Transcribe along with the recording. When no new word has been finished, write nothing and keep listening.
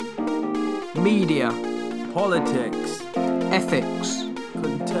media, politics, ethics.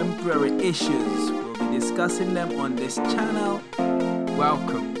 contemporary issues. We'll be discussing them on this channel.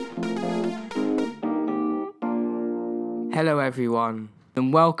 Welcome. Hello everyone,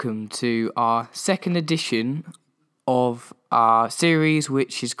 and welcome to our second edition of our series,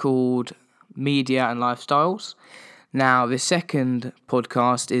 which is called Media and Lifestyles. Now, the second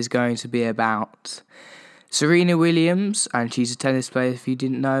podcast is going to be about Serena Williams, and she's a tennis player, if you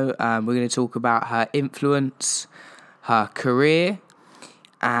didn't know. We're going to talk about her influence, her career,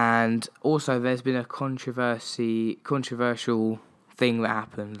 and also there's been a controversial thing that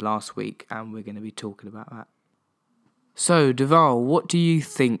happened last week, and we're going to be talking about that. So, Deval, what do you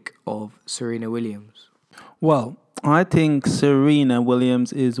think of Serena Williams? Well, I think Serena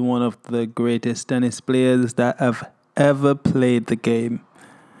Williams is one of the greatest tennis players that have ever played the game.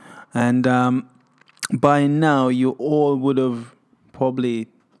 And by now, you all would have probably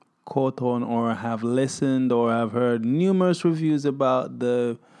caught on or have listened or have heard numerous reviews about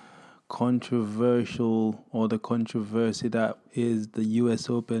the controversy that is the US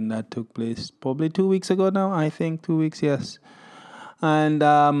Open that took place probably 2 weeks ago now. I think 2 weeks, yes. And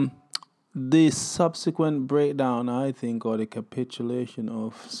the subsequent breakdown, I think, or the capitulation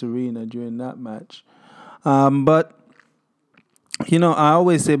of Serena during that match. But, you know, I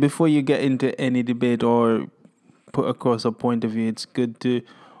always say before you get into any debate or put across a point of view, it's good to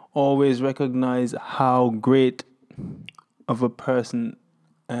always recognize how great of a person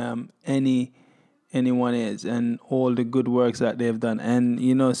anyone is and all the good works that they've done. And,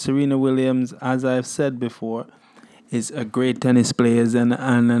 you know, Serena Williams, as I've said before, is a great tennis player, and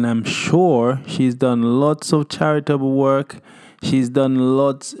I'm sure she's done lots of charitable work. She's done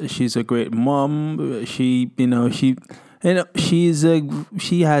lots. She's a great mom. She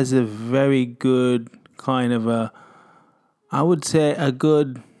has a very good kind of I would say a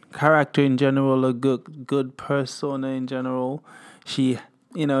good character in general, a good persona in general. She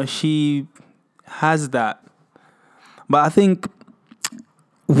has that. But I think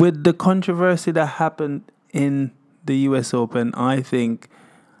with the controversy that happened in the US Open, I think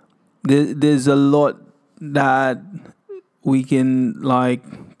there's a lot that we can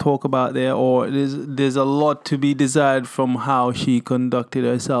talk about there, or there's a lot to be desired from how she conducted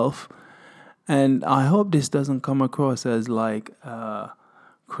herself. And I hope this doesn't come across as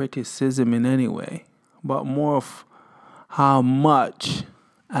criticism in any way, but more of how much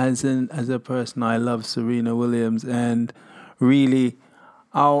as a person I love Serena Williams, and really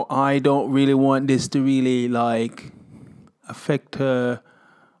I don't really want this to really affect her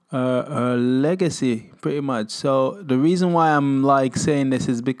legacy pretty much. So the reason why I'm saying this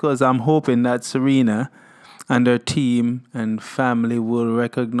is because I'm hoping that Serena and her team and family will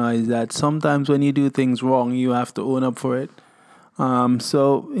recognize that sometimes when you do things wrong, you have to own up for it.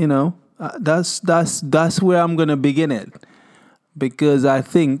 So you know, that's where I'm gonna begin it, because I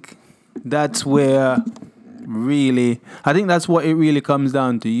think that's where I think that's what it really comes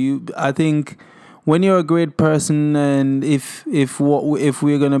down to. I think when you're a great person, and if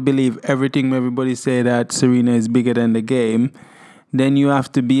we're gonna believe everything everybody say that Serena is bigger than the game, then you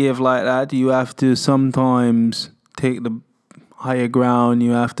have to behave like that. You have to sometimes take the higher ground.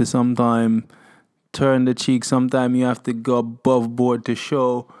 You have to sometimes turn the cheek. Sometimes you have to go above board to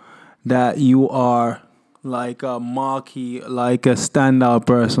show that you are like a marquee, like a standout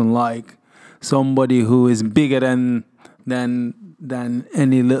person, like somebody who is bigger than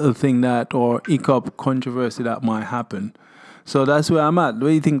any little thing that or hiccup controversy that might happen. So that's where I'm at. What do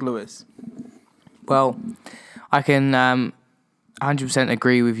you think, Lewis? Well, I can 100%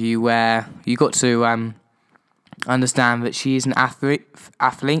 agree with you where you got to understand that she is an athlete.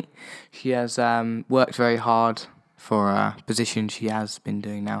 She has worked very hard for a position she has been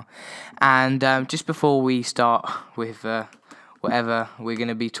doing now. And just before we start with whatever we're going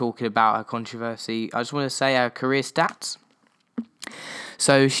to be talking about, her controversy, I just want to say her career stats.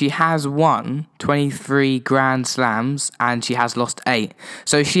 So she has won 23 Grand Slams and she has lost 8.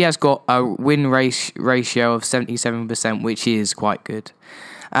 So she has got a win ratio of 77%, which is quite good.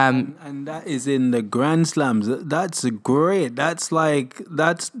 And that is in the Grand Slams. That's great. That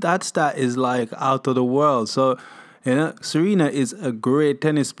stat is out of the world. So, you know, Serena is a great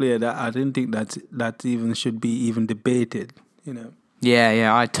tennis player that I didn't think that even should be even debated, you know.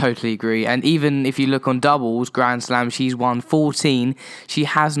 Yeah, I totally agree. And even if you look on doubles, Grand Slam, she's won 14. She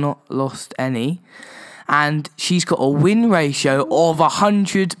has not lost any. And she's got a win ratio of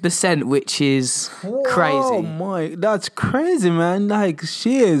 100%, which is crazy. Oh my, that's crazy, man.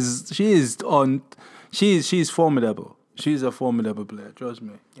 She's formidable. She's a formidable player, trust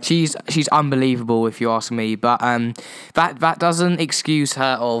me. Yeah. She's unbelievable, if you ask me. But that doesn't excuse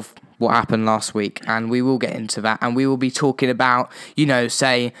her of what happened last week, and we will get into that, and we will be talking about,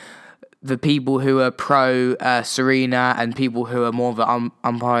 say, the people who are pro Serena and people who are more of the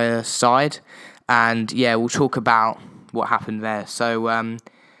umpire side, and we'll talk about what happened there. So,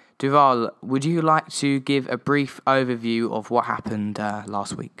 Duval, would you like to give a brief overview of what happened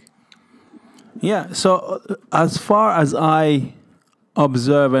last week? Yeah, so as far as I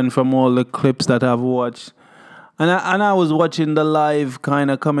observe and from all the clips that I've watched, and I was watching the live kind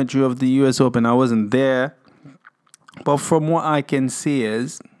of commentary of the US Open. I wasn't there, but from what I can see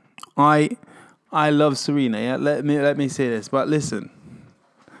is, I love Serena. Yeah, let me say this. But listen,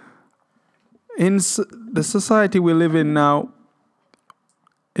 in the society we live in now,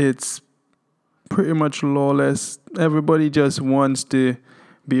 it's pretty much lawless. Everybody just wants to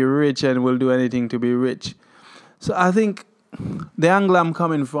be rich and will do anything to be rich. So I think the angle I'm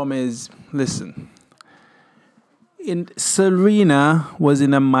coming from is, listen, Serena was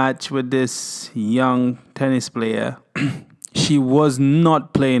in a match with this young tennis player. She was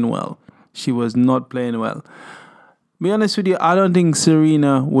not playing well. Be honest with you, I don't think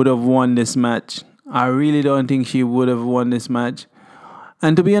Serena would have won this match. I really don't think she would have won this match.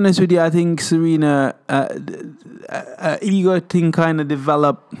 And to be honest with you, I think Serena, ego thing kind of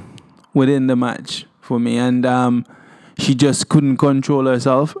developed within the match for me. And she just couldn't control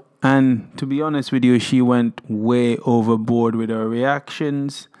herself. And to be honest with you, she went way overboard with her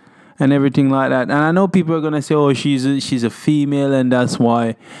reactions and everything like that. And I know people are gonna say, "Oh, she's a female, and that's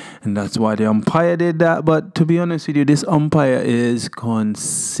why the umpire did that." But to be honest with you, this umpire is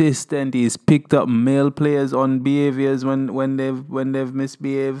consistent. He's picked up male players on behaviors when they've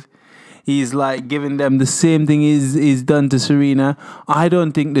misbehaved. He's like giving them the same thing he's done to Serena. I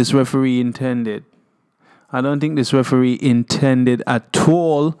don't think this referee intended at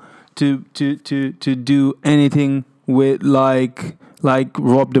all to do anything with like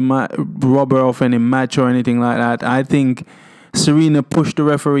rob her of any match or anything like that. I think Serena pushed the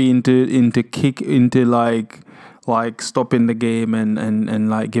referee into like stopping the game and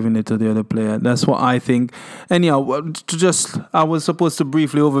like giving it to the other player. That's what I think. Anyhow, I was supposed to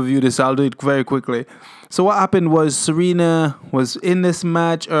briefly overview this. I'll do it very quickly. So what happened was Serena was in this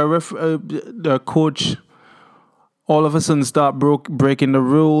match. Her coach all of a sudden start breaking the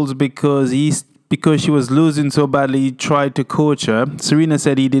rules because she was losing so badly. He tried to coach her. Serena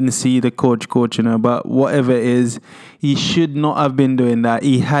said he didn't see the coach coaching her, but whatever it is, he should not have been doing that.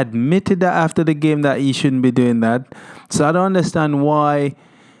 He admitted that after the game that he shouldn't be doing that. So I don't understand why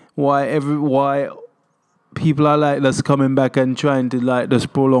people are like just coming back and trying to like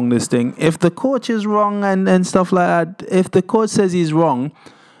just prolong this thing. If the coach is wrong and stuff like that, if the coach says he's wrong,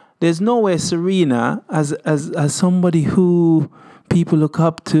 there's no way Serena, as somebody who people look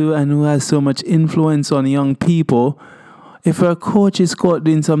up to and who has so much influence on young people, if her coach is caught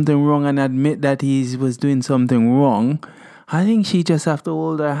doing something wrong and admit that he was doing something wrong, I think she just have to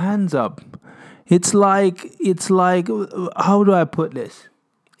hold her hands up. It's like, how do I put this?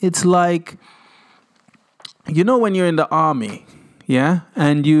 It's like, when you're in the army, yeah,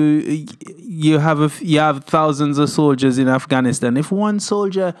 and you have thousands of soldiers in Afghanistan. If one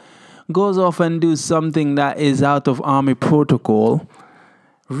soldier goes off and do something that is out of army protocol,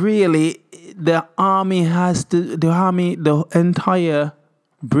 really, the entire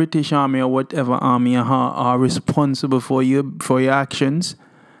British army or whatever army are responsible for your actions.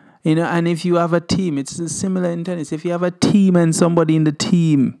 And if you have a team, it's similar in tennis. If you have a team and somebody in the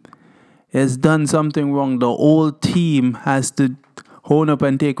team has done something wrong, the whole team has to own up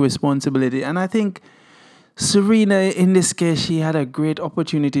and take responsibility. And I think Serena, in this case, she had a great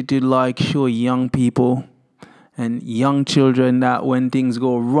opportunity to show young people and young children that when things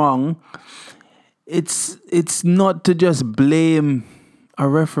go wrong, it's not to just blame a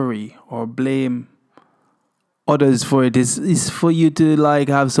referee or blame others for it. It's for you to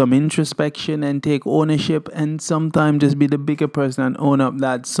have some introspection and take ownership, and sometimes just be the bigger person and own up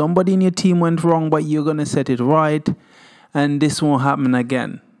that somebody in your team went wrong, but you're gonna set it right, and this won't happen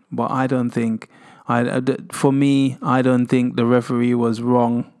again. But I don't think, I don't think the referee was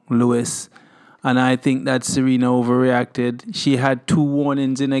wrong, Lewis. And I think that Serena overreacted. She had 2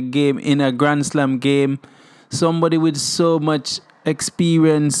 warnings in a Grand Slam game. Somebody with so much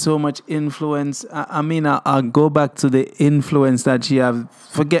experience, so much influence. I'll go back to the influence that she had.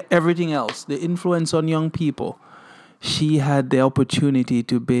 Forget everything else. The influence on young people. She had the opportunity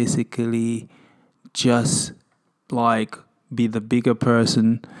to basically just be the bigger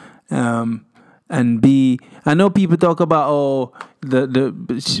person. And be, I know people talk about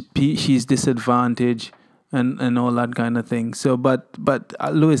she's disadvantaged and all that kind of thing. So, but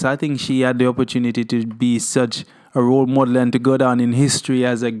Lewis, I think she had the opportunity to be such a role model and to go down in history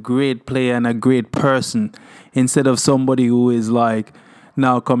as a great player and a great person, instead of somebody who is like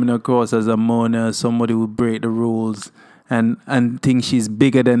now coming across as a moaner, somebody who break the rules and think she's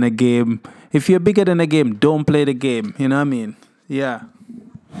bigger than the game. If you're bigger than the game, don't play the game. You know what I mean? Yeah.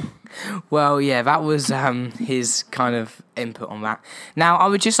 Well, yeah, that was his kind of input on that. Now, I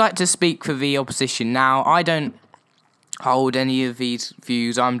would just like to speak for the opposition. Now, I don't hold any of these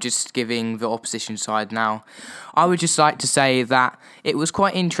views. I'm just giving the opposition side now. I would just like to say that it was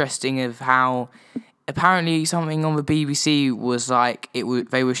quite interesting of how apparently something on the BBC was like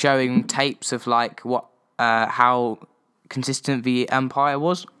they were showing tapes of like what how consistent the umpire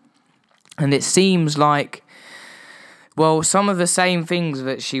was, and it seems like, well, some of the same things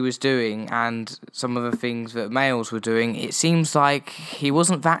that she was doing and some of the things that males were doing, it seems like he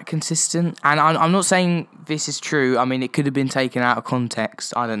wasn't that consistent. And I'm not saying this is true. I mean, it could have been taken out of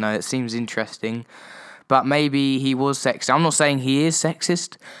context. I don't know. It seems interesting. But maybe he was sexist. I'm not saying he is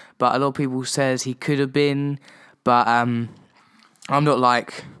sexist, but a lot of people says he could have been. But I'm not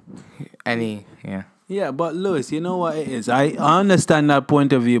like any, yeah. Yeah, but Lewis, you know what it is? I understand that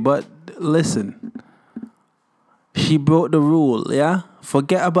point of view, but listen. She broke the rule, yeah?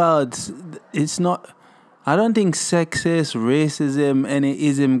 Forget about, it's not, I don't think sexist, racism, any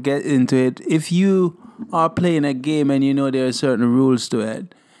ism get into it. If you are playing a game and you know there are certain rules to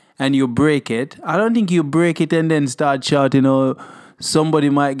it and you break it, I don't think you break it and then start shouting, oh, somebody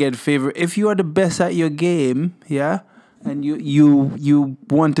might get favor. If you are the best at your game, yeah, and you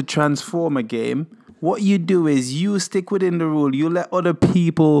want to transform a game, what you do is you stick within the rule. You let other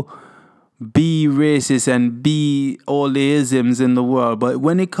people be racist and be all the isms in the world, but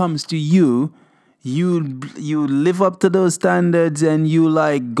when it comes to you live up to those standards and you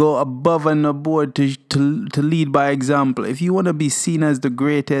like go above and above to lead by example. If you want to be seen as the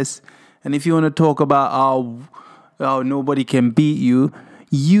greatest, and if you want to talk about how nobody can beat you,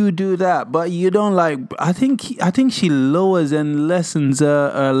 you do that. But you don't like. I think she lowers and lessens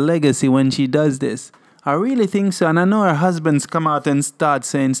her legacy when she does this. I really think so. And I know her husband's come out and start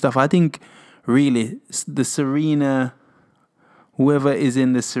saying stuff. I think really the Serena, whoever is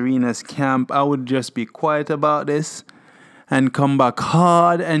in the Serena's camp, I would just be quiet about this and come back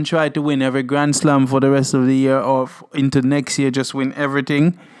hard and try to win every Grand Slam for the rest of the year or into next year, just win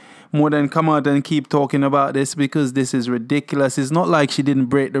everything. More than come out and keep talking about this, because this is ridiculous. It's not like she didn't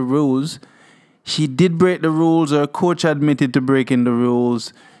break the rules. She did break the rules. Her coach admitted to breaking the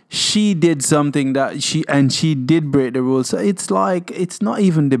rules. She did something that she did break the rules. So it's like, it's not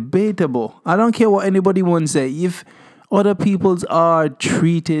even debatable. I don't care what anybody wants to say. If other peoples are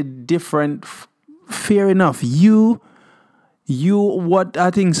treated different, fair enough. What I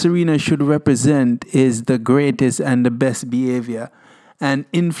think Serena should represent is the greatest and the best behavior and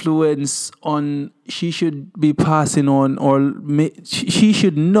influence on. She should be passing on, or she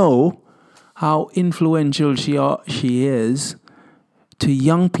should know how influential she is to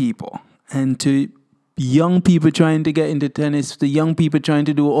young people, and to young people trying to get into tennis, to young people trying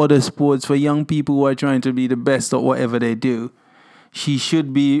to do other sports, for young people who are trying to be the best at whatever they do. She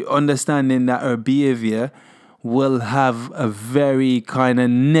should be understanding that her behavior will have a very kind of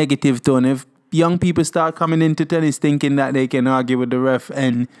negative tone. If young people start coming into tennis thinking that they can argue with the ref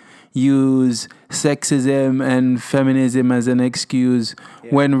and use sexism and feminism as an excuse,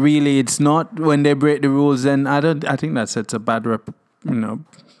 when really it's not, when they break the rules, then I think that sets a bad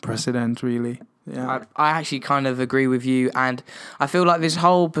precedent, really. Yeah. I actually kind of agree with you, and I feel like this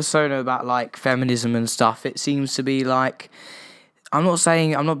whole persona about like feminism and stuff, it seems to be like, I'm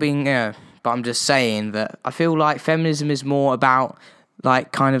not being, but I'm just saying that I feel like feminism is more about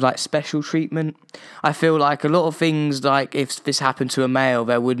like kind of like special treatment. I feel like a lot of things, like if this happened to a male,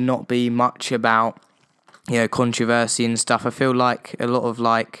 there would not be much about, controversy and stuff. I feel like a lot of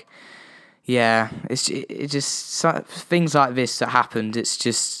like, it's just things like this that happened. It's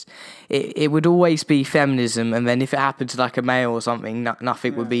just it would always be feminism, and then if it happened to like a male or something,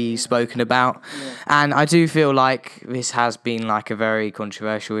 nothing would be spoken about. Yeah. And I do feel like this has been like a very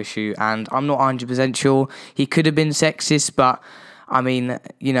controversial issue, and I'm not 100% sure. He could have been sexist, but I mean,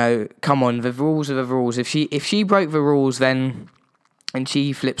 come on, the rules are the rules. If she broke the rules, then and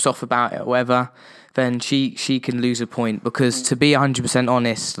she flips off about it or whatever, then she can lose a point, because to be 100%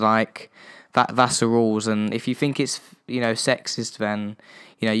 honest, like that's the rules. And if you think it's sexist, then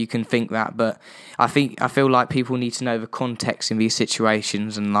you can think that. But I feel like people need to know the context in these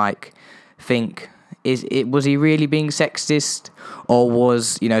situations and like think, was he really being sexist, or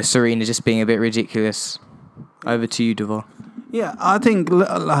was Serena just being a bit ridiculous? Over to you, Devar. Yeah, I think,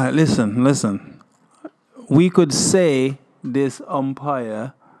 listen. We could say this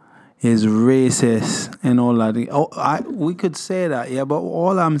umpire is racist and all that. We could say that, yeah, but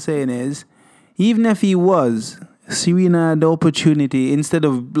all I'm saying is, even if he was, Serena had the opportunity, instead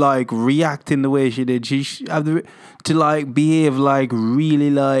of like reacting the way she did, had to like behave like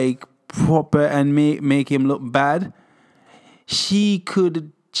really like proper and make him look bad. She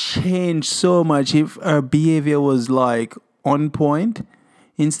could change so much if her behavior was like on point,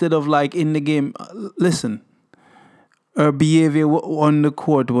 instead of like in the game. Listen, her behavior on the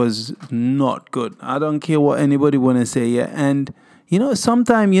court was not good. I don't care what anybody want to say, yeah. And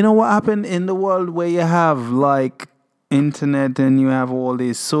sometimes, what happened in the world where you have like internet and you have all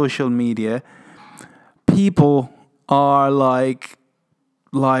this social media, people are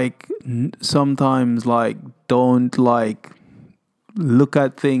sometimes like don't like look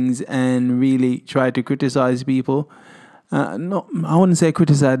at things and really try to criticize people. No, I wouldn't say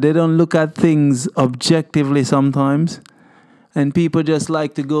criticize. They don't look at things objectively sometimes. And people just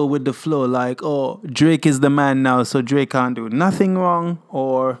like to go with the flow, like, oh, Drake is the man now, so Drake can't do nothing wrong.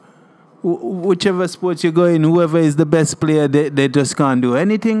 Or whichever sport you go in, whoever is the best player, they just can't do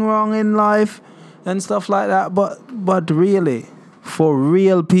anything wrong in life and stuff like that. But really, for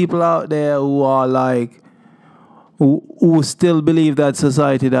real people out there who are like, who still believe that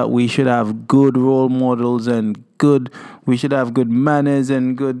society, that we should have good role models and we should have good manners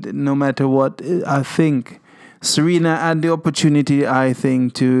and good, no matter what, I think Serena had the opportunity, I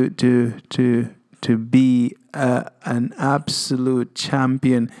think, to be an absolute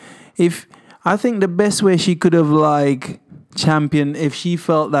champion. I think the best way she could have like championed, if she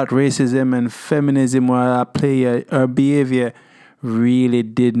felt that racism and feminism were at play, her behavior really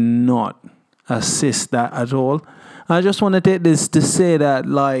did not assist that at all. I just want to take this to say that,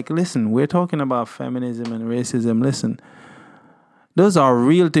 like, listen, we're talking about feminism and racism. Listen, those are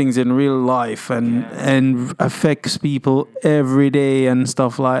real things in real life and affects people every day and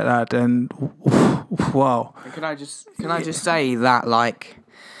stuff like that. And wow. Can I just say that, like,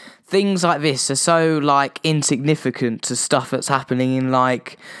 things like this are so like insignificant to stuff that's happening in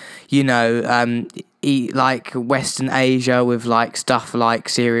like, like Western Asia with like stuff like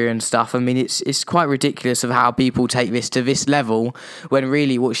Syria and stuff. I mean, it's quite ridiculous of how people take this to this level, when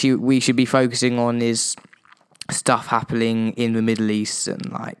really we should be focusing on is stuff happening in the Middle East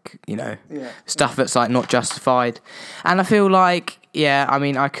and like, stuff that's like not justified. And I feel like, I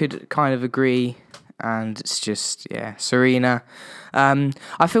mean, I could kind of agree. And it's just, Serena.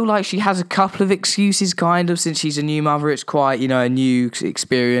 I feel like she has a couple of excuses, kind of, since she's a new mother. It's quite, a new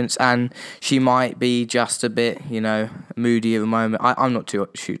experience, and she might be just a bit, moody at the moment. I'm not too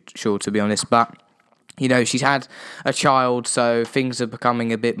sure, to be honest, but she's had a child, so things are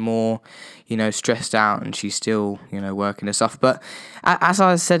becoming a bit more, stressed out, and she's still, working and stuff. But as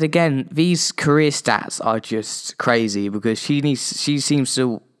I said again, these career stats are just crazy, because she seems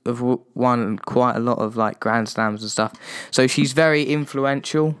to have won quite a lot of like Grand Slams and stuff. So she's very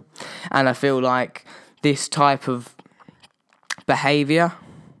influential, and I feel like this type of behaviour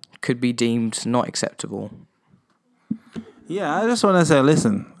could be deemed not acceptable. Yeah, I just want to say,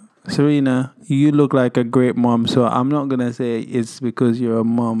 listen, Serena, you look like a great mom, so I'm not going to say it's because you're a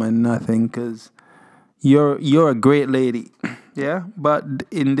mom and nothing, because you're a great lady, yeah? But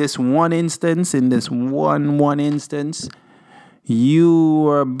in this one instance, you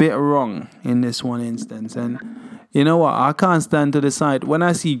were a bit wrong in this one instance. And you know what? I can't stand to the side. When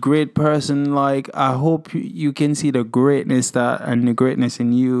I see great person, like, I hope you can see the greatness and the greatness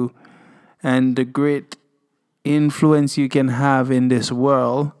in you and the great influence you can have in this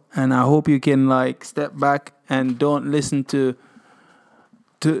world. And I hope you can like step back and don't listen to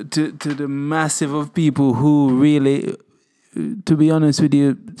the massive of people who really, to be honest with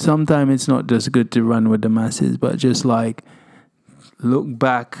you, sometimes it's not just good to run with the masses, but just like look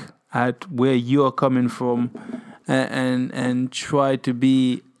back at where you're coming from and try to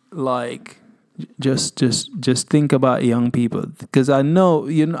be like, just think about young people. Because I know,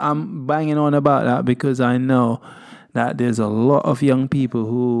 I'm banging on about that because I know that there's a lot of young people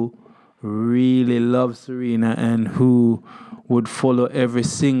who really love Serena and who would follow every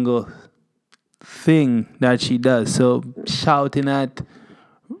single thing that she does. So shouting at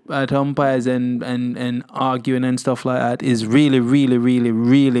umpires and arguing and stuff like that is really, really, really,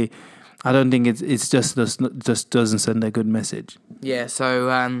 really, I don't think it's just doesn't send a good message. Yeah,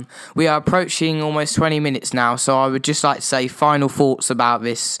 so we are approaching almost 20 minutes now, so I would just like to say final thoughts about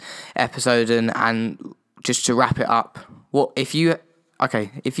this episode and just to wrap it up. If you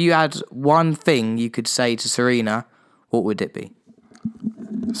had one thing you could say to Serena, what would it be?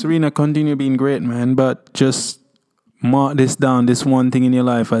 Serena, continue being great, man, but just mark this down, this one thing in your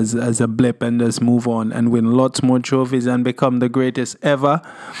life as a blip, and just move on and win lots more trophies and become the greatest ever.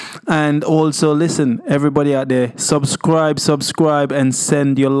 And also, listen, everybody out there, subscribe, and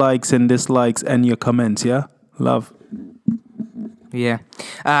send your likes and dislikes and your comments. Yeah, love. Yeah.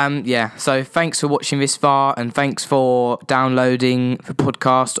 So thanks for watching this far, and thanks for downloading the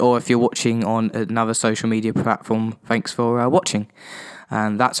podcast, or if you're watching on another social media platform, thanks for watching.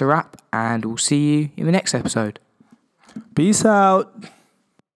 And that's a wrap, and we'll see you in the next episode. Peace out.